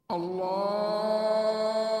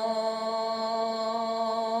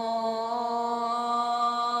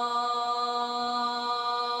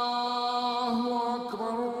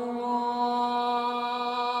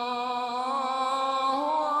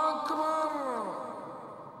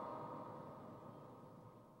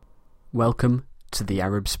Welcome to the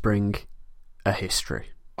Arab Spring, a history.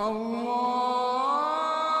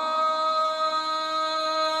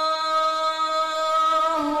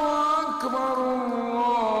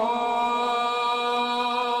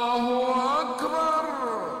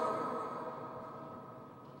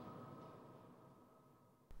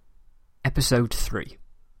 Episode 3.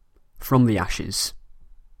 From the Ashes.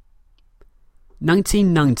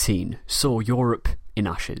 1919 saw Europe in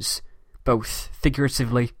ashes, both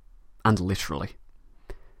figuratively and literally.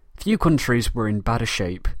 Few countries were in badder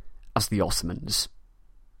shape as the Ottomans.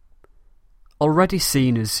 Already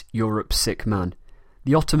seen as Europe's sick man,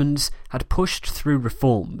 the Ottomans had pushed through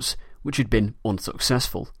reforms which had been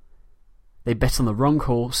unsuccessful. They bet on the wrong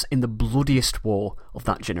horse in the bloodiest war of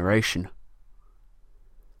that generation.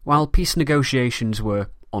 While peace negotiations were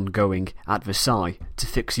ongoing at Versailles to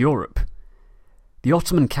fix Europe, the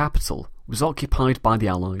Ottoman capital was occupied by the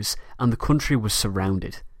Allies and the country was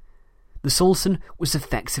surrounded. The Sultan was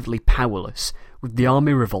effectively powerless, with the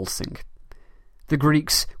army revolting. The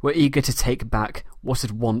Greeks were eager to take back what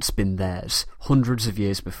had once been theirs hundreds of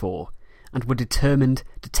years before, and were determined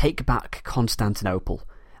to take back Constantinople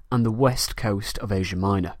and the west coast of Asia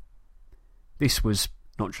Minor. This was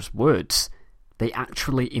not just words. They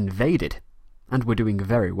actually invaded, and were doing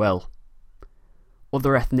very well.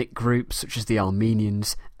 Other ethnic groups such as the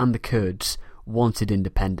Armenians and the Kurds wanted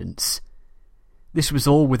independence. This was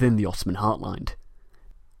all within the Ottoman heartland.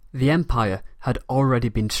 The empire had already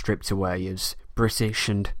been stripped away as British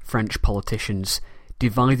and French politicians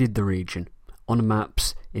divided the region on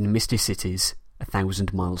maps in misty cities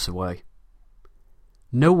 1,000 miles away.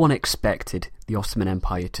 No one expected the Ottoman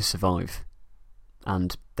Empire to survive,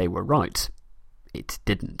 and they were right. It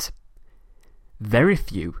didn't. Very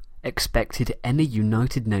few expected any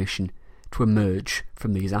united nation to emerge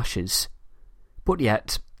from these ashes, but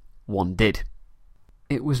yet one did.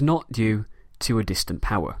 It was not due to a distant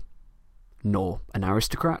power, nor an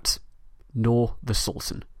aristocrat, nor the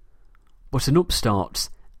Sultan, but an upstart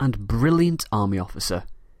and brilliant army officer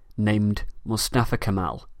named Mustafa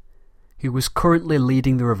Kemal, who was currently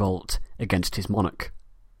leading the revolt against his monarch.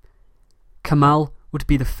 Kemal would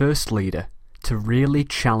be the first leader to really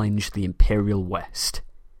challenge the Imperial West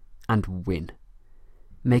and win,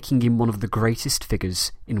 making him one of the greatest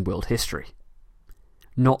figures in world history.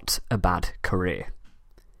 Not a bad career.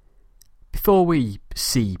 Before we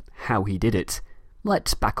see how he did it,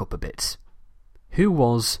 let's back up a bit. Who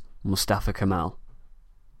was Mustafa Kemal?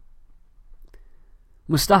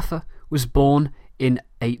 Mustafa was born in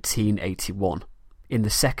 1881 in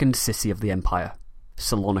the second city of the empire,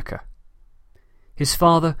 Salonika. His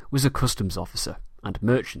father was a customs officer and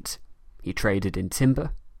merchant. He traded in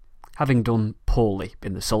timber, having done poorly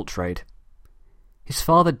in the salt trade. His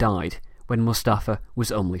father died when Mustafa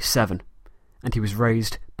was only 7, and he was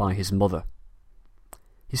raised by his mother.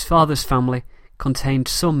 His father's family contained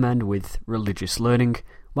some men with religious learning,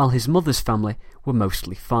 while his mother's family were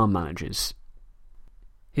mostly farm managers.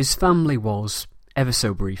 His family was, ever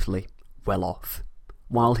so briefly, well off,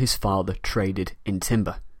 while his father traded in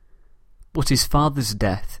timber. But his father's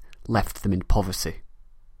death left them in poverty.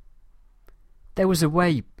 There was a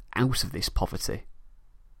way out of this poverty.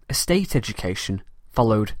 A state education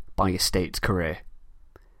followed by a state career.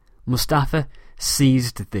 Mustafa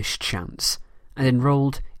seized this chance and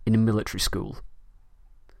enrolled in a military school.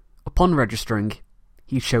 Upon registering,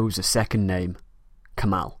 he chose a second name,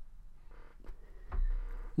 Kemal.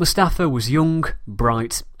 Mustafa was young,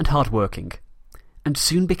 bright and hard-working, and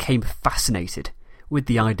soon became fascinated with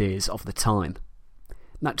the ideas of the time,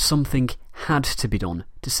 that something had to be done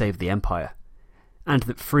to save the empire, and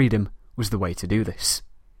that freedom was the way to do this.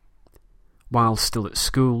 While still at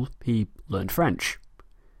school, he learned French,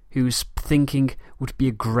 whose thinking would be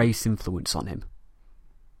a great influence on him.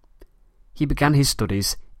 He began his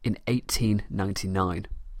studies in 1899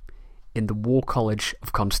 in the War College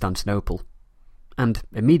of Constantinople, and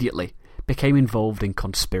immediately became involved in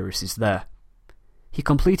conspiracies there. He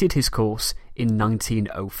completed his course in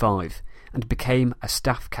 1905 and became a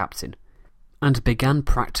staff captain, and began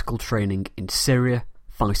practical training in Syria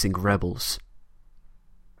fighting rebels.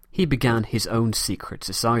 He began his own secret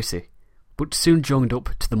society, but soon joined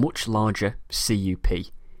up to the much larger CUP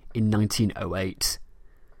in 1908.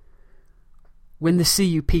 When the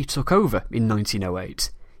CUP took over in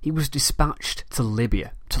 1908, he was dispatched to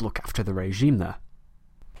Libya to look after the regime there.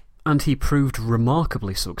 and he proved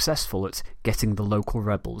remarkably successful at getting the local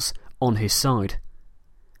rebels on his side.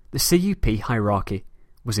 The CUP hierarchy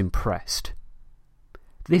was impressed.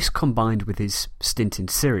 This, combined with his stint in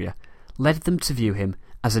Syria, led them to view him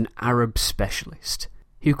as an Arab specialist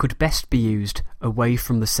who could best be used away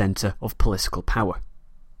from the centre of political power.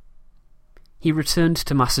 He returned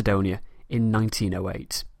to Macedonia in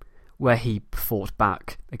 1908, where he fought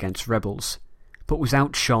back against rebels, but was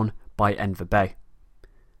outshone by Enver Bey.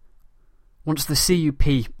 Once the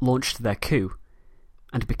CUP launched their coup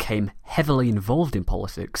and became heavily involved in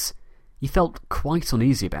politics, he felt quite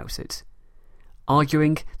uneasy about it,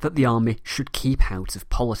 arguing that the army should keep out of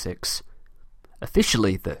politics.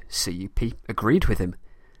 Officially, the CUP agreed with him,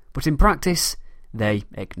 but in practice, they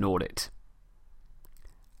ignored it,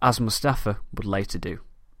 as Mustafa would later do.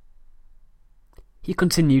 He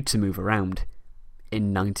continued to move around,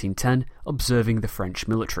 in 1910 observing the French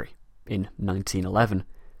military, in 1911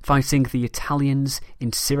 fighting the Italians in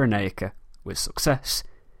Cyrenaica with success,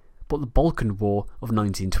 but the Balkan War of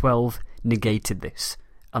 1912 negated this,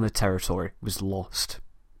 and the territory was lost.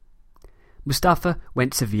 Mustafa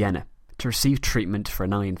went to Vienna to receive treatment for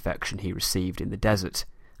an eye infection he received in the desert,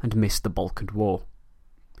 and missed the Balkan War.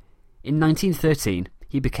 In 1913,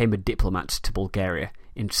 he became a diplomat to Bulgaria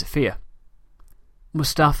in Sofia.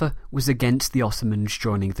 Mustafa was against the Ottomans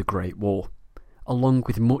joining the Great War, along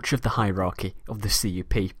with much of the hierarchy of the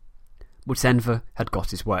CUP, but Enver had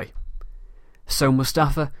got his way. So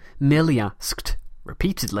Mustafa merely asked,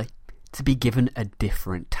 repeatedly, to be given a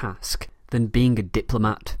different task than being a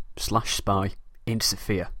diplomat/spy in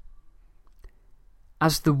Sofia.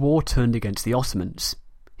 As the war turned against the Ottomans,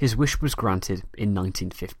 his wish was granted in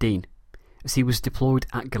 1915, as he was deployed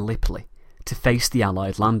at Gallipoli to face the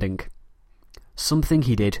Allied landing, something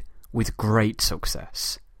he did with great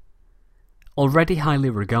success. Already highly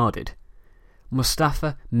regarded,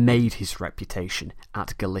 Mustafa made his reputation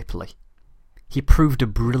at Gallipoli. He proved a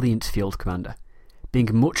brilliant field commander, being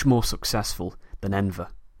much more successful than Enver.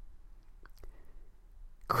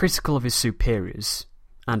 Critical of his superiors,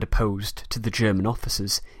 and opposed to the German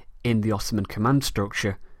officers in the Ottoman command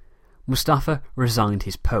structure, Mustafa resigned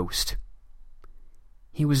his post.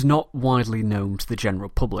 He was not widely known to the general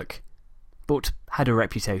public, but had a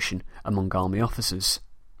reputation among army officers.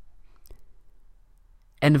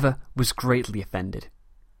 Enver was greatly offended,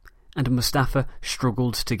 and Mustafa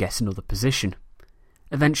struggled to get another position,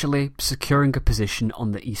 eventually securing a position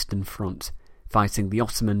on the Eastern Front, fighting the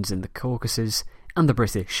Ottomans in the Caucasus and the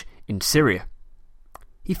British in Syria.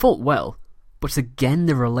 He fought well, but again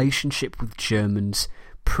the relationship with Germans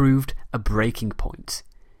proved a breaking point,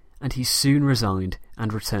 and he soon resigned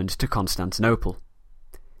and returned to Constantinople.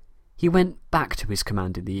 He went back to his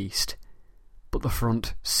command in the east, but the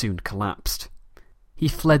front soon collapsed. He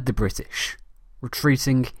fled the British,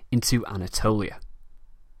 retreating into Anatolia.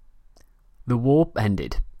 The war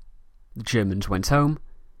ended, the Germans went home,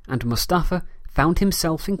 and Mustafa found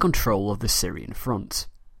himself in control of the Syrian front.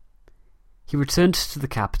 He returned to the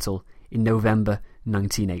capital in November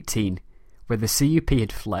 1918, where the CUP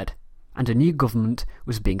had fled, and a new government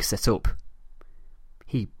was being set up.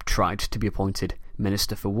 He tried to be appointed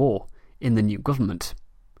Minister for War in the new government.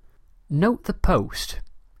 Note the post.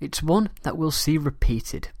 It's one that we'll see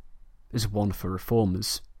repeated as one for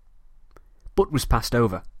reformers, but was passed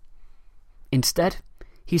over. Instead,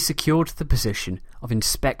 he secured the position of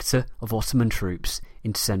Inspector of Ottoman troops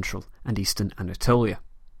in central and eastern Anatolia.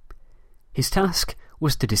 His task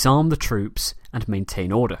was to disarm the troops and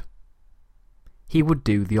maintain order. He would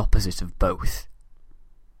do the opposite of both.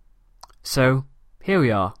 So, here we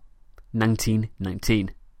are,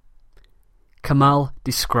 1919. Kemal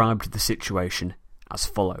described the situation as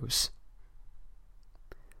follows.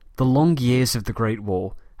 The long years of the Great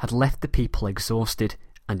War had left the people exhausted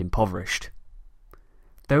and impoverished.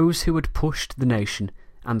 Those who had pushed the nation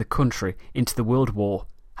and the country into the World War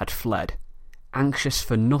had fled, anxious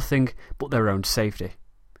for nothing but their own safety.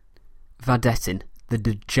 Vahdettin, the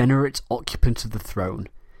degenerate occupant of the throne,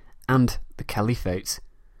 and the Caliphate,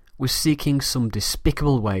 was seeking some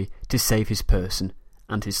despicable way to save his person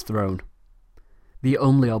and his throne, the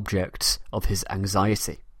only objects of his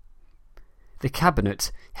anxiety. The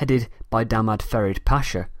cabinet, headed by Damad Ferid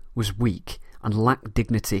Pasha, was weak and lacked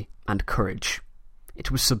dignity and courage.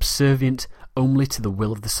 It was subservient only to the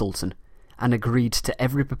will of the Sultan, and agreed to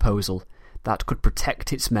every proposal that could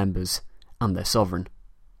protect its members and their sovereign.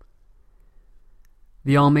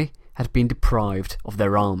 The army had been deprived of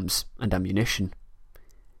their arms and ammunition,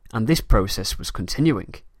 and this process was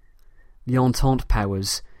continuing. The Entente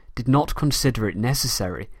powers did not consider it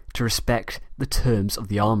necessary to respect the terms of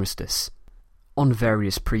the armistice, on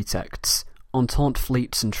various pretexts Entente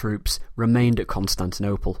fleets and troops remained at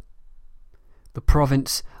Constantinople. The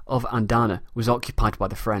province of Adana was occupied by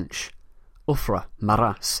the French, Ufra,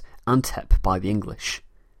 Maras, Antep by the English.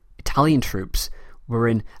 Italian troops were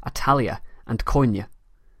in Atalia and Konya,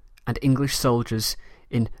 and English soldiers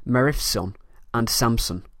in Merifson and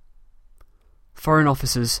Samsun. Foreign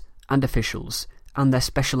officers and officials and their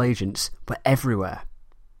special agents were everywhere.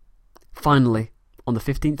 Finally, on the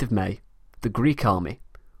 15th of May, the Greek army,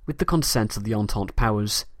 with the consent of the Entente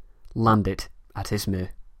powers, landed at Izmir.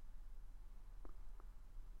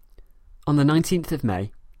 On the 19th of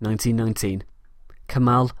May, 1919,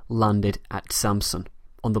 Kemal landed at Samsun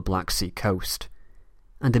on the Black Sea coast,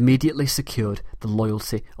 and immediately secured the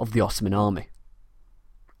loyalty of the Ottoman army.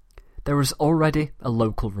 There was already a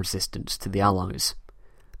local resistance to the Allies,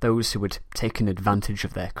 those who had taken advantage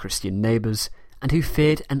of their Christian neighbours and who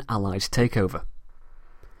feared an Allied takeover.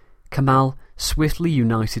 Kemal swiftly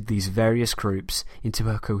united these various groups into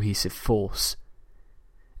a cohesive force.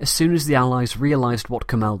 As soon as the Allies realised what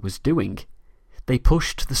Kemal was doing, they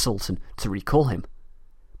pushed the Sultan to recall him,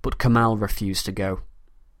 but Kemal refused to go.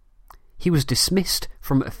 He was dismissed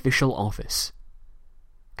from official office.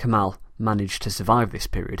 Kemal managed to survive this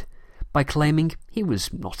period by claiming he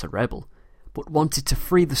was not a rebel, but wanted to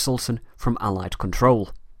free the Sultan from Allied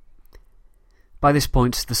control. By this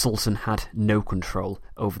point, the Sultan had no control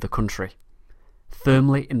over the country,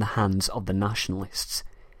 firmly in the hands of the nationalists.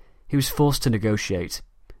 He was forced to negotiate,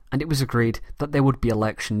 and it was agreed that there would be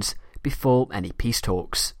elections before any peace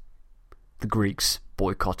talks. The Greeks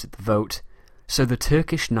boycotted the vote, so the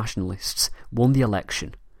Turkish nationalists won the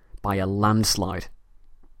election by a landslide.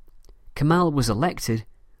 Kemal was elected,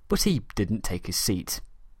 but he didn't take his seat.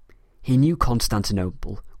 He knew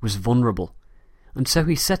Constantinople was vulnerable, and so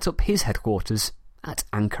he set up his headquarters at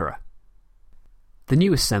Ankara. The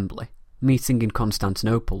new assembly, meeting in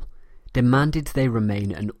Constantinople, demanded they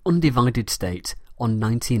remain an undivided state on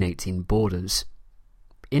 1918 borders.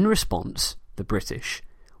 In response, the British,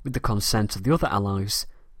 with the consent of the other allies,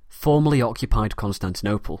 formally occupied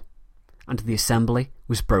Constantinople, and the assembly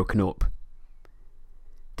was broken up.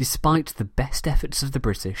 Despite the best efforts of the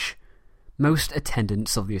British, most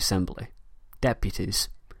attendants of the assembly, deputies,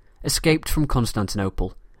 escaped from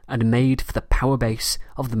Constantinople and made for the power base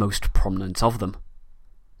of the most prominent of them,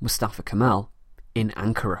 Mustafa Kemal, in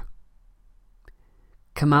Ankara.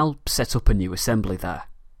 Kemal set up a new assembly there,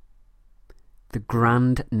 the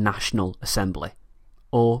Grand National Assembly,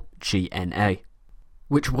 or GNA,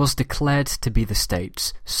 which was declared to be the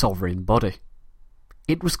state's sovereign body.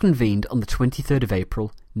 It was convened on the 23rd of April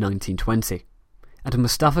 1920, and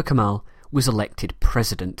Mustafa Kemal was elected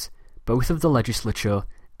president, both of the legislature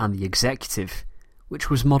and the executive, which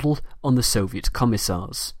was modelled on the Soviet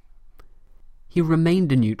commissars. He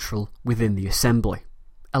remained a neutral within the assembly,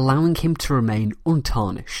 allowing him to remain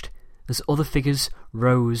untarnished as other figures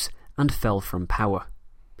rose and fell from power.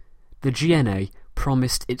 The GNA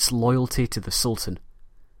promised its loyalty to the Sultan,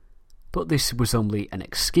 but this was only an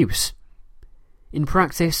excuse. In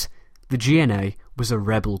practice, the GNA was a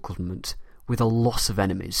rebel government with a lot of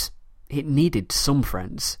enemies. It needed some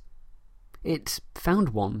friends. It found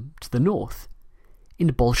one to the north, in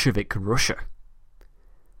Bolshevik Russia.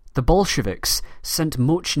 The Bolsheviks sent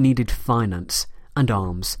much needed finance and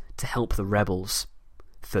arms to help the rebels,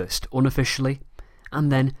 first unofficially,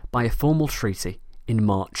 and then by a formal treaty in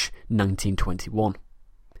March 1921,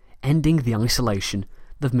 ending the isolation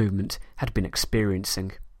the movement had been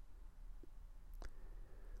experiencing.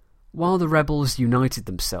 While the rebels united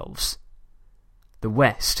themselves, the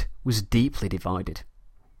West was deeply divided.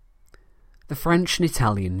 The French and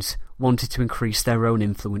Italians wanted to increase their own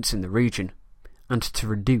influence in the region, and to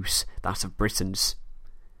reduce that of Britain's.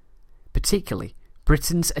 Particularly,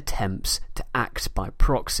 Britain's attempts to act by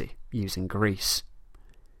proxy using Greece.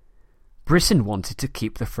 Britain wanted to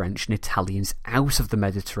keep the French and Italians out of the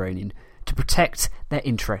Mediterranean to protect their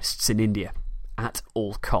interests in India at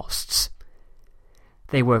all costs.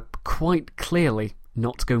 They were quite clearly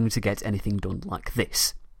not going to get anything done like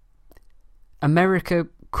this. America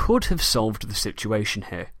could have solved the situation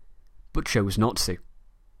here, but chose not to.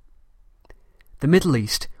 The Middle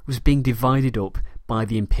East was being divided up by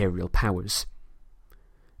the imperial powers,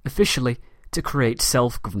 officially to create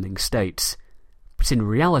self-governing states, but in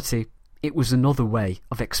reality it was another way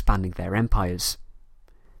of expanding their empires.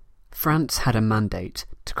 France had a mandate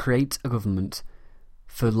to create a government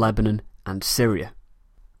for Lebanon and Syria,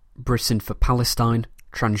 Britain for Palestine,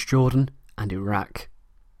 Transjordan and Iraq.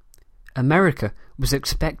 America was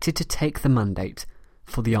expected to take the mandate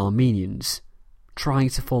for the Armenians, trying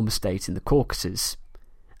to form a state in the Caucasus,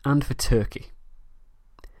 and for Turkey.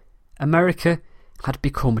 America had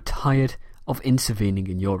become tired of intervening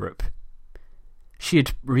in Europe. She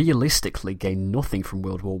had realistically gained nothing from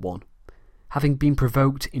World War I, having been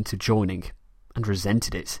provoked into joining, and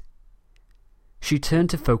resented it. She turned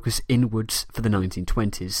to focus inwards for the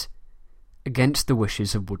 1920s, against the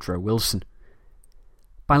wishes of Woodrow Wilson.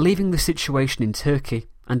 By leaving the situation in Turkey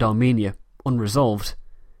and Armenia unresolved,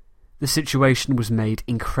 the situation was made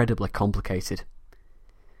incredibly complicated.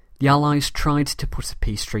 The Allies tried to put a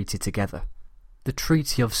peace treaty together, the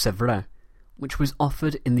Treaty of Sèvres, which was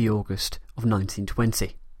offered in the August of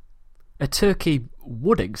 1920. A Turkey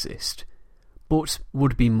would exist, but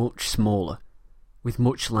would be much smaller, with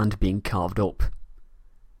much land being carved up.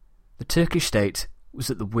 The Turkish state was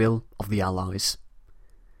at the will of the Allies.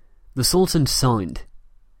 The Sultan signed,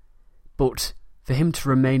 but for him to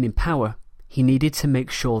remain in power, he needed to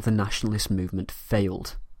make sure the nationalist movement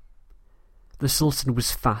failed. The Sultan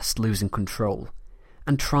was fast losing control,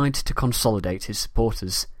 and tried to consolidate his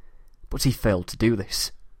supporters, but he failed to do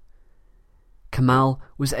this. Kemal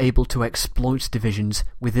was able to exploit divisions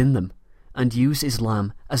within them, and use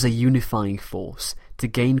Islam as a unifying force to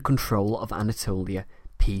gain control of Anatolia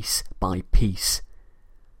piece by piece.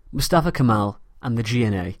 Mustafa Kemal and the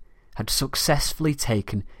GNA had successfully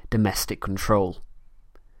taken domestic control.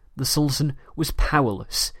 The Sultan was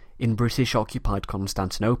powerless in British-occupied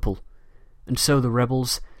Constantinople, and so the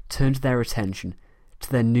rebels turned their attention to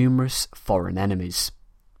their numerous foreign enemies.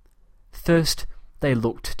 First, they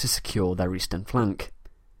looked to secure their eastern flank.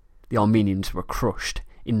 The Armenians were crushed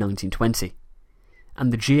in 1920,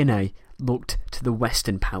 and the GNA looked to the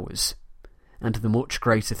Western powers, and the much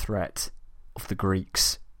greater threat of the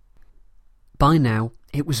Greeks. By now,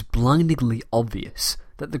 it was blindingly obvious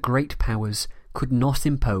that the great powers could not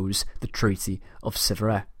impose the Treaty of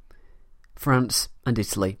Sèvres. France and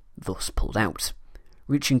Italy thus pulled out,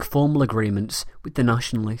 reaching formal agreements with the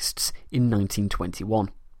nationalists in 1921.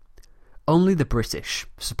 Only the British,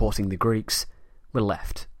 supporting the Greeks, were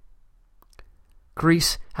left.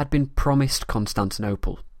 Greece had been promised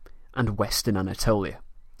Constantinople and Western Anatolia,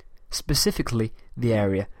 specifically the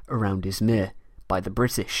area around Izmir, by the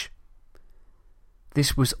British.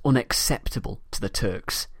 This was unacceptable to the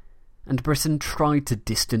Turks, and Britain tried to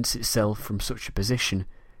distance itself from such a position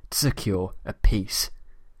to secure a peace.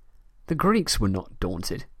 The Greeks were not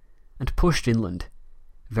daunted, and pushed inland,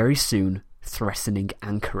 very soon threatening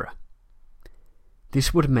Ankara.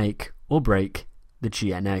 This would make or break the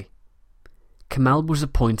GNA. Kemal was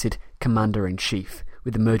appointed Commander-in-Chief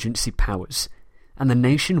with emergency powers, and the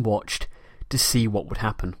nation watched to see what would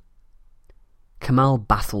happen. Kemal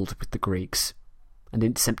battled with the Greeks, and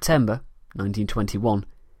in September 1921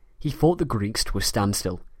 he fought the Greeks to a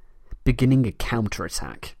standstill, beginning a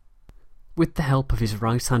counter-attack. With the help of his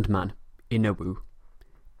right-hand man, Inouye,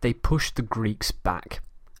 they pushed the Greeks back,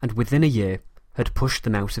 and within a year had pushed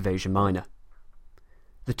them out of Asia Minor.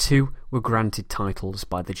 The two were granted titles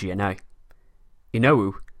by the GNA.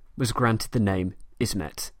 Inouye was granted the name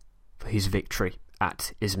Ismet for his victory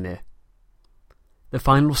at Izmir. The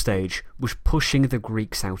final stage was pushing the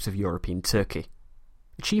Greeks out of European Turkey,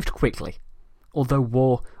 achieved quickly, although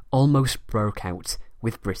war almost broke out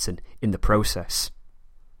with Britain in the process.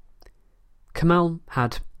 Kemal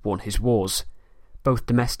had won his wars, both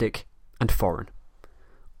domestic and foreign.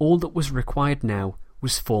 All that was required now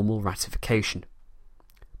was formal ratification,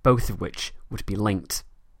 both of which would be linked.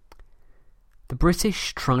 The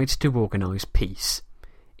British tried to organise peace,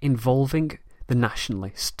 involving the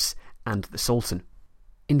nationalists and the Sultan,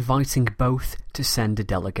 inviting both to send a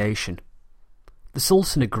delegation. The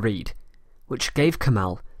Sultan agreed, which gave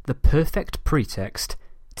Kemal the perfect pretext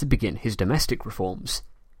to begin his domestic reforms,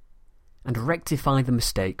 and rectify the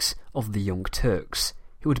mistakes of the Young Turks,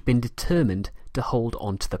 who had been determined to hold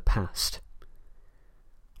on to the past.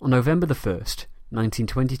 On November 1st,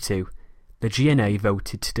 1922, the GNA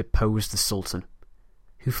voted to depose the Sultan,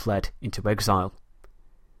 who fled into exile,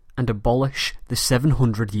 and abolish the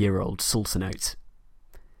 700-year-old Sultanate.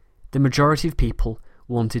 The majority of people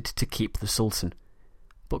wanted to keep the Sultan,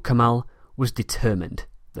 but Kemal was determined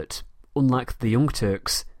that, unlike the Young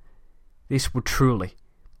Turks, this would truly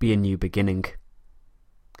be a new beginning.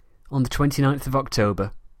 On the 29th of October,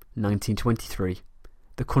 1923,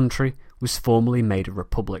 the country was formally made a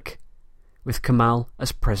republic, with Kemal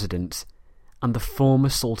as president and the former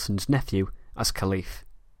Sultan's nephew as Caliph,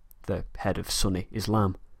 the head of Sunni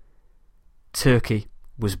Islam. Turkey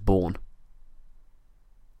was born.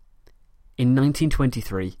 In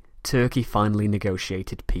 1923, Turkey finally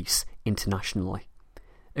negotiated peace internationally,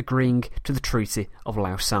 agreeing to the Treaty of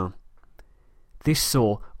Lausanne. This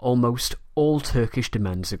saw almost all Turkish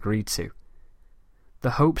demands agreed to.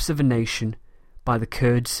 The hopes of a nation by the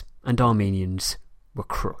Kurds and Armenians were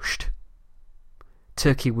crushed.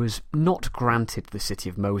 Turkey was not granted the city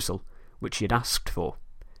of Mosul, which he had asked for.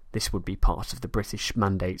 This would be part of the British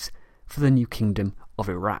mandate for the new Kingdom of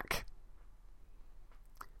Iraq.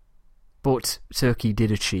 But Turkey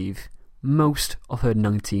did achieve most of her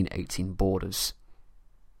 1918 borders.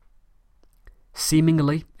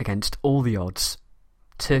 Seemingly against all the odds,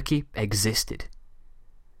 Turkey existed.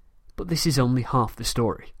 But this is only half the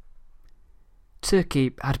story.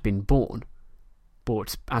 Turkey had been born,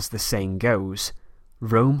 but as the saying goes,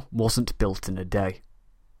 Rome wasn't built in a day.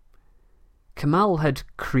 Kemal had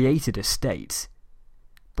created a state,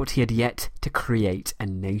 but he had yet to create a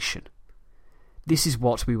nation. This is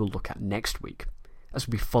what we will look at next week, as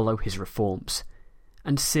we follow his reforms,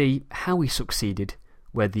 and see how he succeeded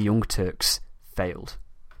where the Young Turks failed.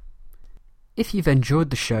 If you've enjoyed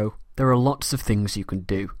the show, there are lots of things you can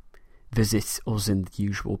do. Visit us in the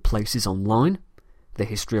usual places online,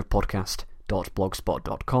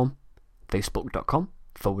 thehistoryofpodcast.blogspot.com,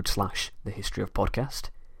 facebook.com/thehistoryofpodcast,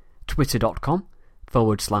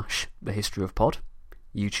 twitter.com/thehistoryofpod,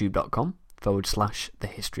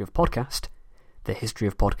 youtube.com/thehistoryofpodcast,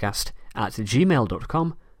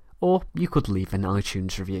 thehistoryofpodcast@gmail.com, or you could leave an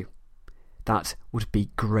iTunes review. That would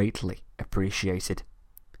be greatly appreciated.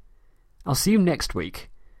 I'll see you next week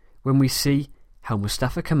when we see how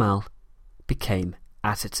Mustafa Kemal became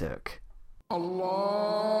Ataturk. Allah